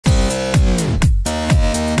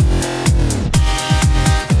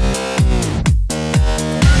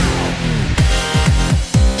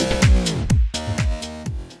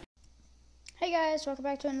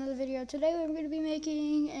welcome back to another video. Today we're going to be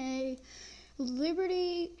making a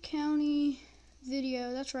Liberty County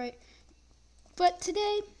video. That's right. But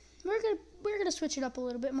today we're gonna switch it up a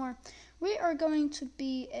little bit more. We are going to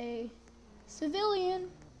be a civilian,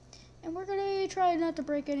 and we're gonna try not to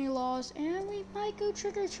break any laws, and we might go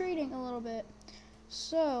trick-or-treating a little bit.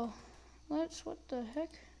 So let's, what the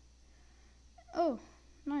heck? Oh,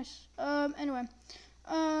 nice. Anyway,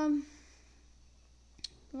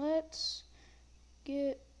 let's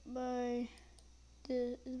get my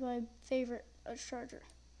favorite charger.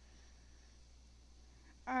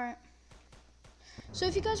 Alright. So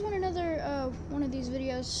if you guys want another one of these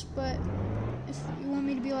videos, but if you want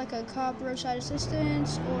me to be like a cop, roadside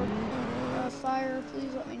assistance, or fire,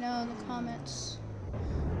 please let me know in the comments.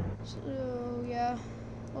 So yeah.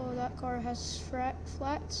 Oh, that car has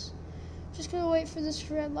flats. Just gonna wait for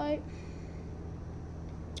this red light.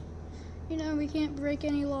 You know, we can't break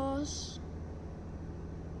any laws.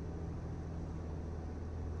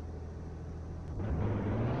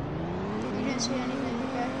 You didn't see anything,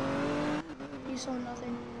 okay? You saw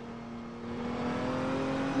nothing.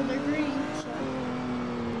 Well, they're green, so.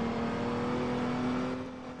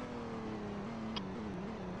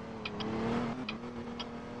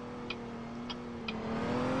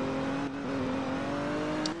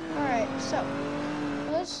 Alright, so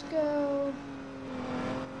let's go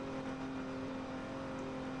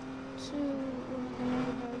to one of the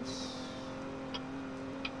neighborhoods.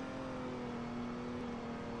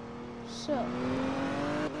 So,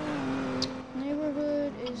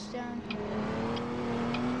 neighborhood is down here.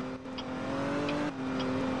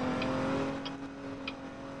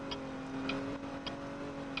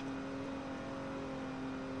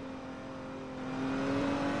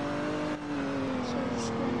 So we're just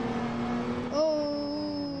gonna,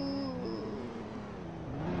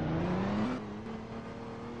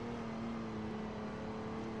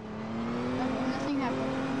 nothing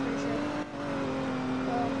happened, I'm pretty sure.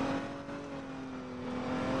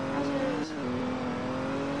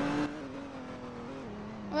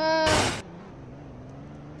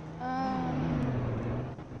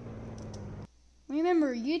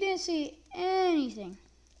 Remember, you didn't see anything.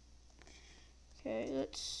 Okay,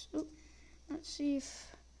 let's see if.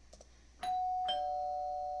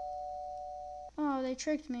 Oh, they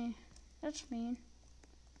tricked me. That's mean.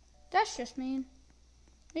 That's just mean.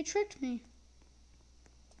 They tricked me.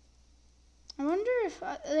 I wonder if,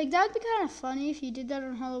 like, that would be kind of funny if you did that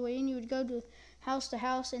on Halloween. You would go to house,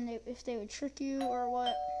 and if they would trick you or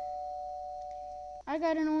what. I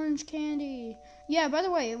got an orange candy. Yeah, by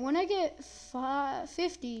the way, when I get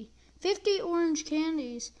 50 orange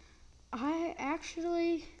candies, I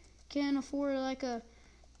actually can afford like a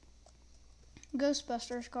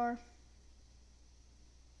Ghostbusters car.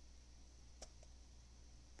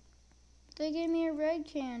 They gave me a red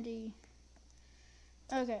candy.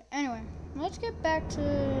 Okay, anyway, let's get back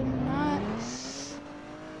to not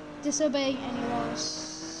disobeying any laws.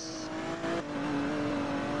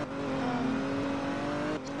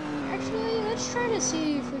 Actually, let's try to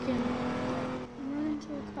see if we can run into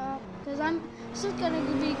a cop, because this is gonna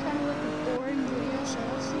be kind of like a boring video, so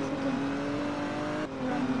let's see if we can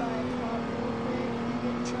run by a cop real quick and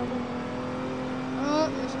get in trouble. Oh,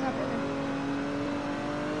 there's a cop right there.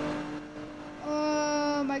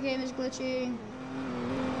 Oh, my game is glitching.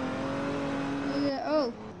 Look at that.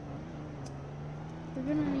 Oh, we're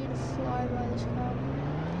gonna need to fly by this cop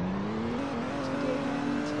to get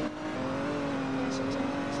him to pay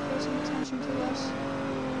some attention to us.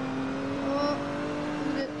 Oh,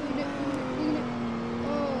 look at it.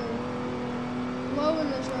 Oh, lower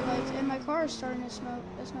those red lights, and my car is starting to smoke.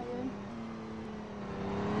 That's not good.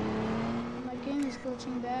 My game is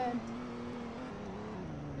glitching bad.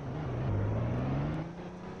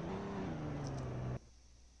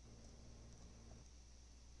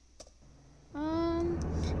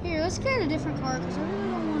 Here, let's get a different car, because I really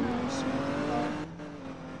don't want a smoking car.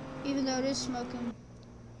 Even though it is smoking.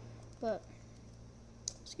 But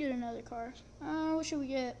let's get another car. What should we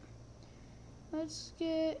get? Let's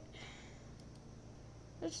do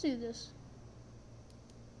this.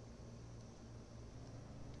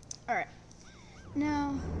 Alright.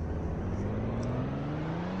 Now,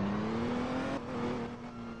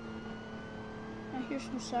 I hear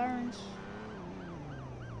some sirens.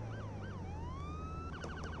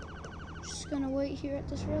 Just gonna wait here at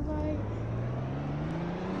this red light.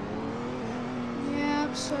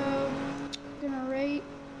 Yeah, so gonna wait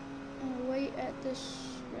at this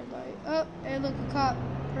red light. Oh, hey, look, a cop.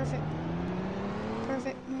 Perfect.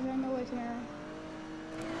 Maybe I know I can error.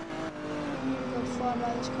 I need to go fly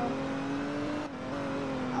by this cop.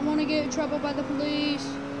 I want to get in trouble by the police.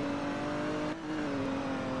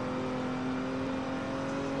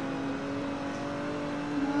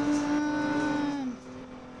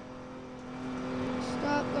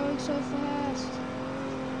 so fast.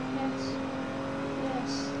 Yes.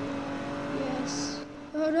 Yes. Yes.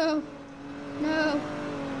 Oh no. No.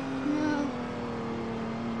 No.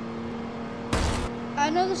 I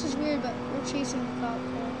know this is weird, but we're chasing the cop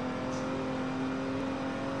car.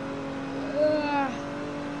 Ugh.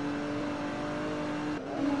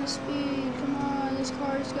 I'm on speed. Come on. This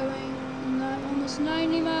car is going almost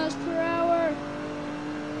 90 miles per hour.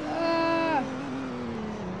 Ah.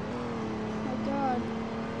 My God.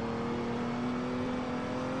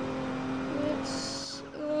 Let's.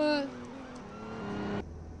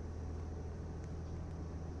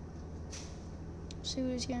 See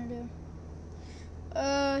what he's gonna do.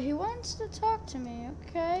 He wants to talk to me.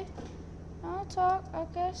 Okay. I'll talk, I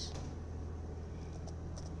guess.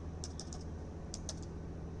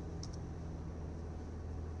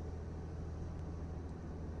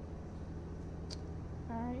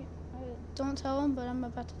 Alright. Don't tell him, but I'm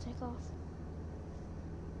about to take off.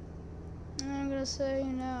 And I'm gonna say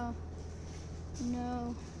no.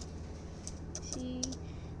 No. See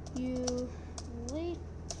you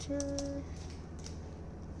later.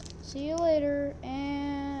 See you later,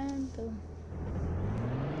 and boom.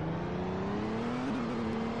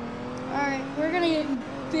 Alright, we're gonna get in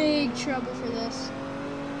big trouble for this,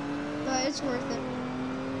 but it's worth it.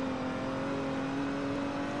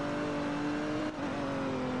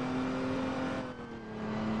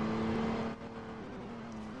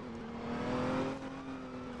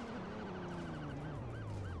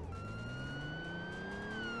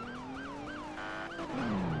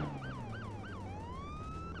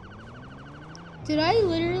 Did I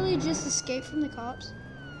literally just escape from the cops?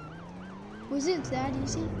 Was it that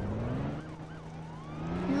easy?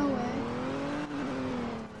 No way.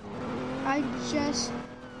 I just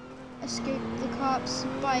escaped the cops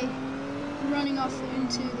by running off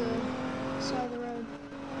into the side of the road.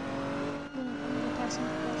 I'm gonna pass him.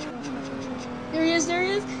 Watch. There he is.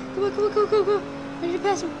 Come on. I need to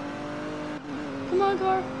pass him. Come on,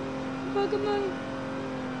 car. Come on.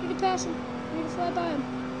 I need to pass him. I need to fly by him.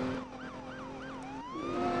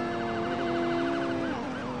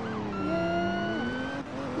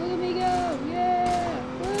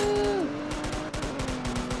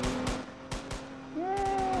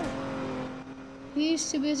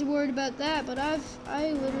 He's too busy worried about that, but I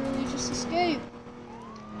literally just escaped.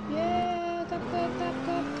 Yeah, copper.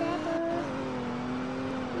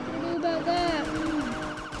 What can I do about that?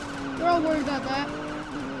 We're all worried about that.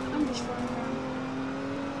 I'm just running around,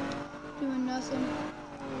 doing nothing.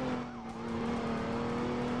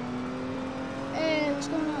 Hey, what's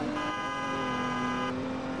going on?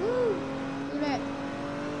 Woo! Look at that.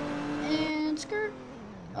 And skirt.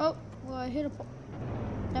 Oh, well, I hit a pole.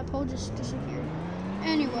 That pole just disappeared.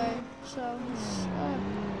 Anyway, so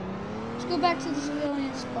let's go back to the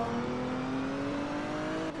civilian spawn.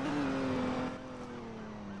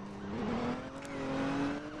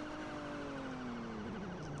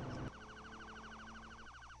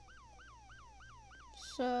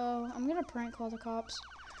 So I'm gonna prank call the cops.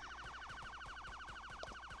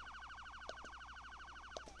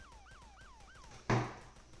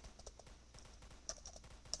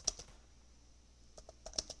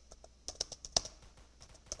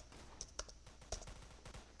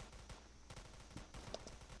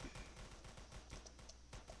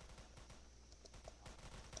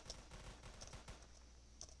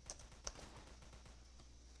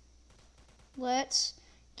 Let's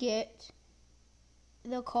get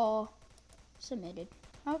the call submitted.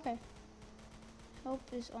 Okay. Help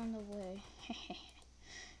is on the way.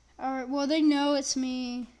 Alright, well, they know it's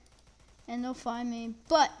me and they'll find me,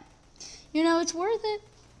 but you know, it's worth it.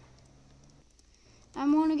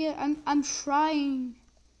 I'm trying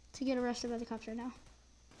to get arrested by the cops right now.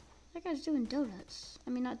 That guy's doing donuts.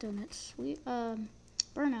 I mean, not donuts.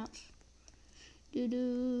 Burnouts.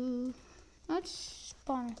 Let's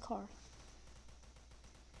spawn a car.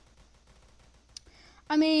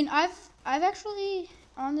 I mean, I've actually,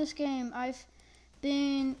 on this game, I've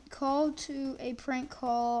been called to a prank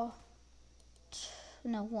call,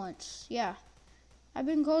 once, yeah. I've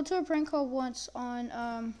been called to a prank call once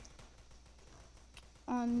on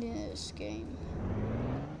this game.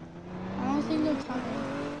 I don't think they're coming.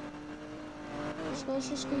 So let's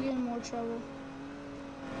just go get in more trouble.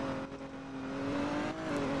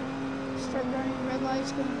 Start running red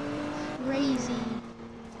lights, going crazy.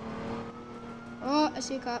 Oh, I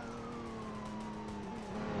see a cop.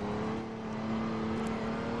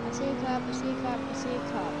 I see a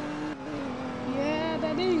cop. Yeah,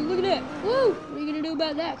 baby, look at that. Woo! What are you gonna do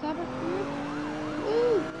about that, copper?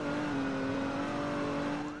 Woo!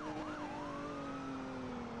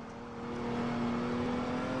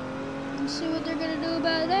 Let's see what they're gonna do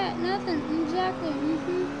about that. Nothing. Exactly.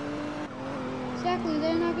 Exactly.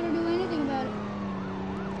 They're not gonna do anything about it.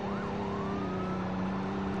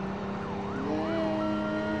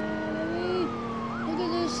 Yeah, baby. Look at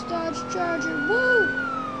this Dodge Charger. Woo!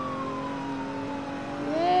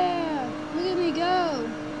 Yeah. Look at me go.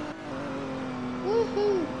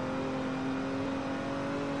 Woohoo!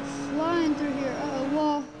 Flying through here. Uh-oh,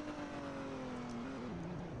 wall.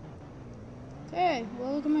 Okay,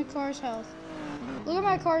 well, look at my car's health. Look at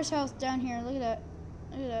my car's health down here. Look at that.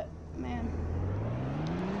 Look at that. Man.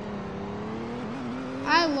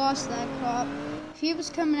 I lost that cop. If he was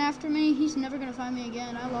coming after me, he's never going to find me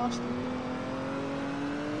again. I lost him.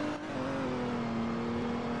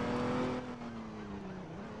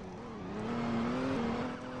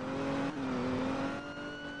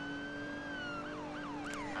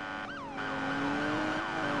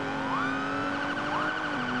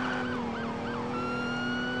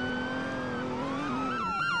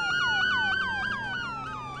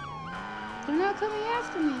 They're not coming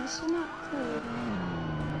after me. This is not cool.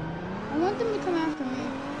 I want them to come after me.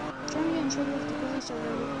 I'm trying to get in trouble with the police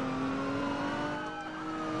already.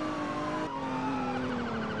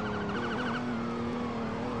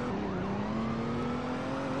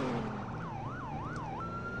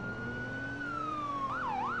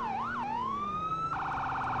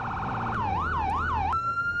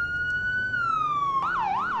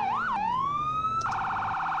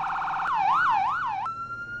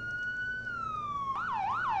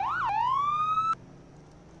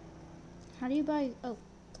 How do you buy? Oh.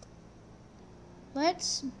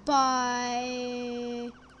 Let's buy.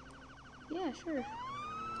 Yeah, sure.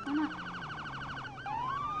 Why not?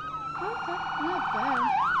 Okay, not bad.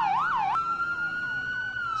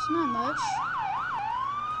 It's not much.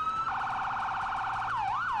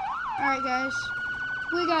 Alright, guys.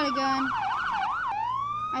 We got a gun.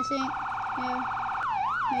 I think. Yeah.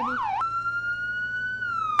 Maybe.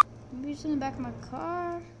 Maybe it's in the back of my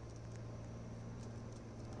car.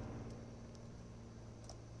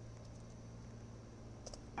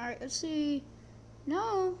 Alright, let's see.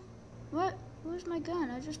 No. What? Where's my gun?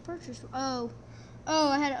 I just purchased. Oh. Oh,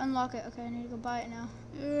 I had to unlock it. Okay, I need to go buy it now.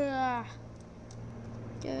 Ugh.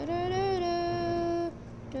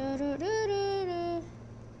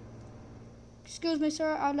 Excuse me,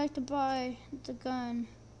 sir. I'd like to buy the gun.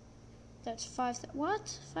 That's $5,000.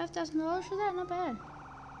 What? $5,000 for that? Not bad.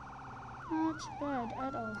 Not bad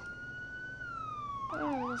at all.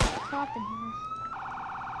 Oh, there's a cop in here.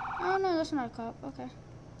 Oh, no, that's not a cop. Okay.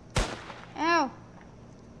 Ow.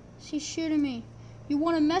 She's shooting me. You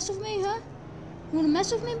want to mess with me, huh? You want to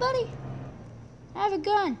mess with me, buddy? I have a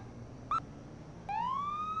gun.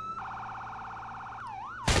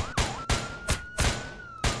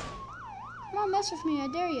 Come on, mess with me. I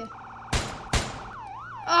dare you.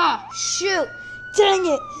 Ah, shoot. Dang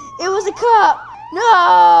it. It was a cop.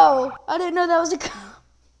 No. I didn't know that was a cop.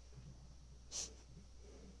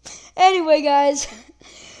 Anyway, guys.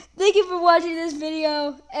 Thank you for watching this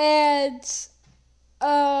video, and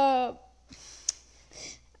I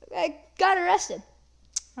got arrested.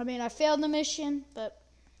 I mean, I failed the mission, but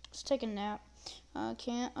let's take a nap. I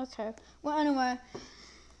can't. Okay. Well, anyway,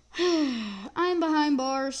 I'm behind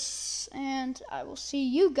bars, and I will see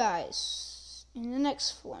you guys in the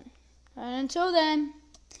next one. And until then,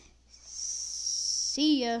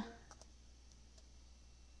 see ya.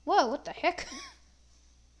 Whoa, what the heck?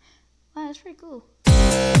 Wow, that's pretty cool.